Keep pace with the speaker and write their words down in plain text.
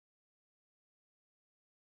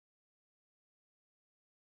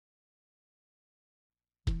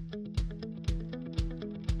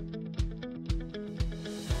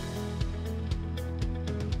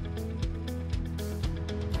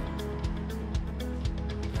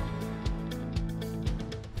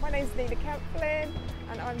name's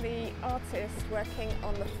and I'm the artist working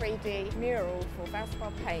on the 3D mural for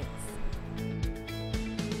Valspar paints.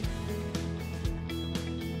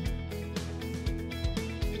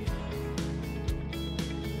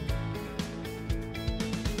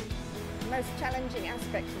 The most challenging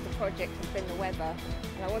aspect of the project has been the weather,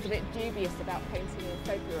 and I was a bit dubious about painting in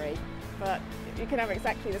February, but you can have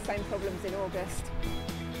exactly the same problems in August.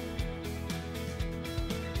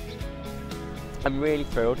 I'm really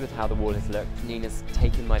thrilled with how the wall has looked. Nina's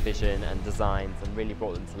taken my vision and designs and really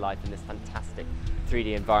brought them to life in this fantastic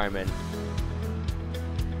 3D environment.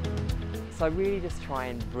 So I really just try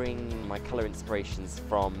and bring my colour inspirations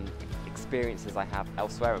from experiences I have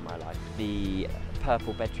elsewhere in my life. The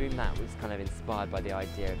purple bedroom, that was kind of inspired by the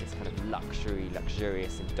idea of this kind of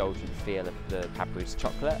luxurious, indulgent feel of the Cadbury's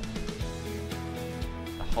chocolate.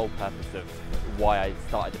 The whole purpose of why I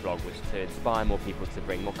started the blog was to inspire more people to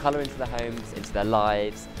bring more colour into their homes, into their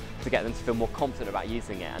lives, to get them to feel more confident about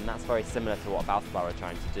using it, and that's very similar to what Valspar are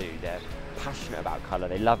trying to do. They're passionate about colour,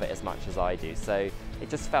 they love it as much as I do, so it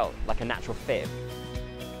just felt like a natural fit.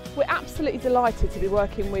 We're absolutely delighted to be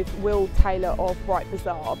working with Will Taylor of Bright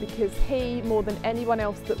Bazaar because he, more than anyone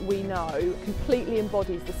else that we know, completely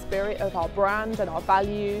embodies the spirit of our brand and our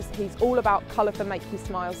values. He's all about colour for make you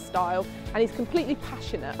smile style, and he's completely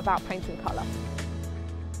passionate about painting colour.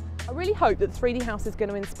 I really hope that the 3D house is going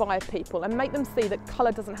to inspire people and make them see that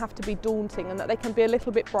colour doesn't have to be daunting and that they can be a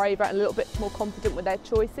little bit braver and a little bit more confident with their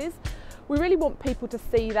choices. We really want people to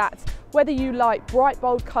see that whether you like bright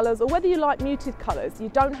bold colours or whether you like muted colours, you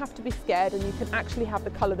don't have to be scared and you can actually have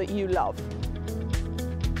the colour that you love.